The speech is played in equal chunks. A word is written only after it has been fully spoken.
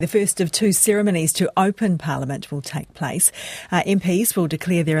The first of two ceremonies to open Parliament will take place. MPs will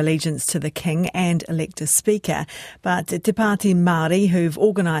declare their allegiance to the King and elect a Speaker. But Te Pāti Māori, who've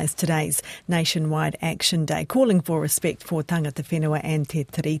organised today's nationwide action day, calling for respect for tangata whenua and Te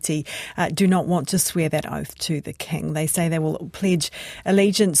Tiriti, do not want to swear that oath to the King. They say they will pledge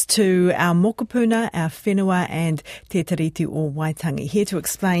allegiance to our mokopuna, our whenua and Te Tiriti or Waitangi. Here to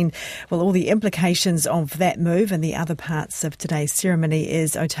explain, all the implications of that move and the other parts of today's ceremony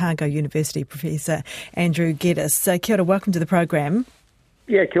is Otago University Professor Andrew Geddis. So, kia ora, welcome to the program.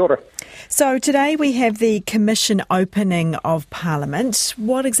 Yeah, kia ora. So today we have the commission opening of Parliament.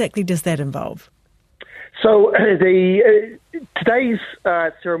 What exactly does that involve? So today's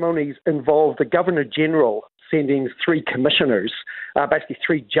ceremonies involve the Governor-General sending three commissioners, basically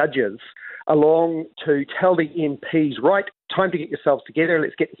three judges, along to tell the MPs, right, time to get yourselves together,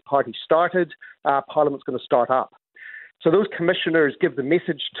 let's get this party started, Parliament's going to start up. So those commissioners give the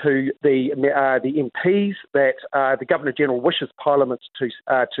message to the MPs that the Governor-General wishes Parliament to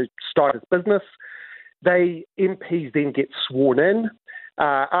start its business. MPs then get sworn in.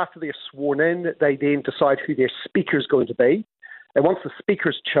 After they're sworn in, they then decide who their Speaker is going to be. And once the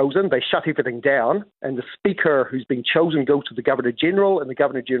Speaker's chosen, they shut everything down, and the Speaker who's been chosen goes to the Governor-General, and the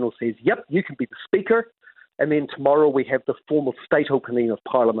Governor-General says, yep, you can be the Speaker. And then tomorrow we have the formal state opening of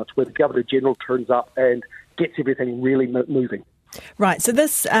Parliament, where the Governor-General turns up and gets everything really moving. Right, so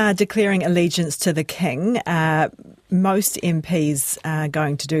this declaring allegiance to the King, most MPs are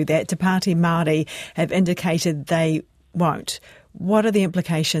going to do that. Te Pāti Māori have indicated they won't. What are the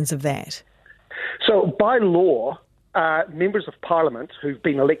implications of that? So by law, members of Parliament who've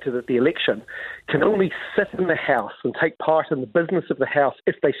been elected at the election can only sit in the House and take part in the business of the House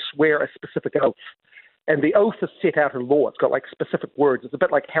if they swear a specific oath. And the oath is set out in law. It's got like specific words. It's a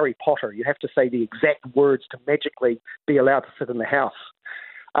bit like Harry Potter. You have to say the exact words to magically be allowed to sit in the House.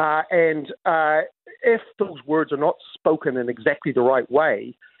 And if those words are not spoken in exactly the right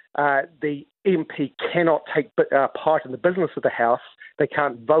way, the MP cannot take part in the business of the House. They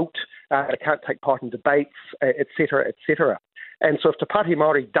can't vote. They can't take part in debates, etc., etc. And so if Te Pāti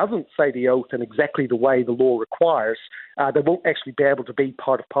Māori doesn't say the oath in exactly the way the law requires, they won't actually be able to be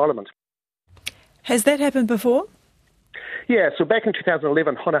part of Parliament. Has that happened before? Yeah, so back in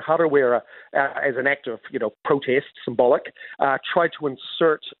 2011, Hana Harawira, as an act of protest, symbolic, tried to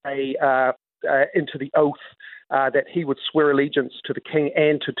insert into the oath that he would swear allegiance to the King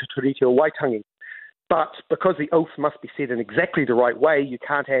and to Te Tiriti or Waitangi. But because the oath must be said in exactly the right way, you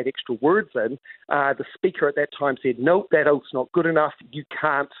can't add extra words in. The Speaker at that time said, no, that oath's not good enough. You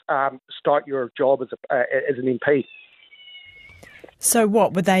can't start your job as an MP. So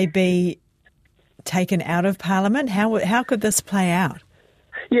what, would they be taken out of Parliament? How could this play out?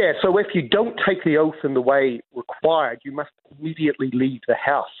 Yeah, so if you don't take the oath in the way required, you must immediately leave the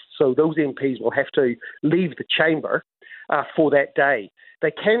House. So those MPs will have to leave the chamber for that day. They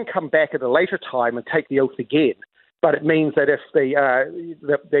can come back at a later time and take the oath again, but it means that if the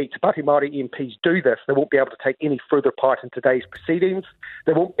Te Pāti Māori MPs do this, they won't be able to take any further part in today's proceedings.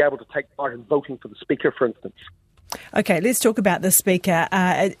 They won't be able to take part in voting for the Speaker, for instance. Okay, let's talk about the Speaker.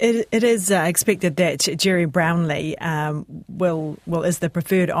 It is expected that Jerry Brownlee is the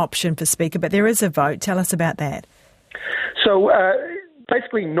preferred option for Speaker, but there is a vote. Tell us about that. So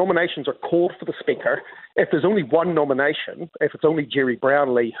basically, nominations are called for the Speaker. If there's only one nomination, if it's only Jerry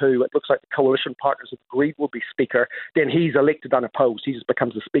Brownlee, who it looks like the coalition partners have agreed will be Speaker, then he's elected unopposed. He just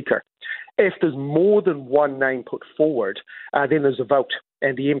becomes the Speaker. If there's more than one name put forward, then there's a vote.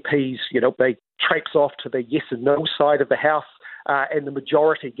 And the MPs, they traipse off to the yes and no side of the House, and the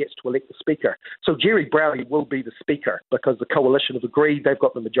majority gets to elect the Speaker. So Jerry Brownlee will be the Speaker because the coalition have agreed they've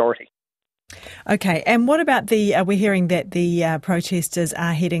got the majority. Okay, and what about we're hearing that the protesters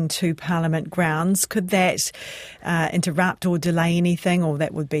are heading to Parliament grounds. Could that interrupt or delay anything, or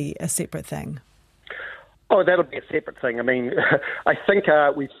that would be a separate thing? Oh, that'll be a separate thing. I mean, I think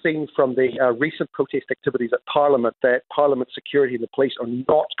we've seen from the recent protest activities at Parliament that Parliament security and the police are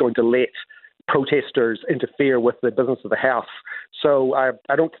not going to let protesters interfere with the business of the House. So I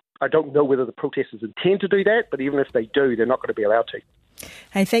don't know whether the protesters intend to do that, but even if they do, they're not going to be allowed to.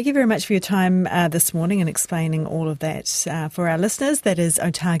 Hey, thank you very much for your time this morning and explaining all of that for our listeners. That is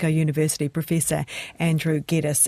Otago University Professor Andrew Geddis.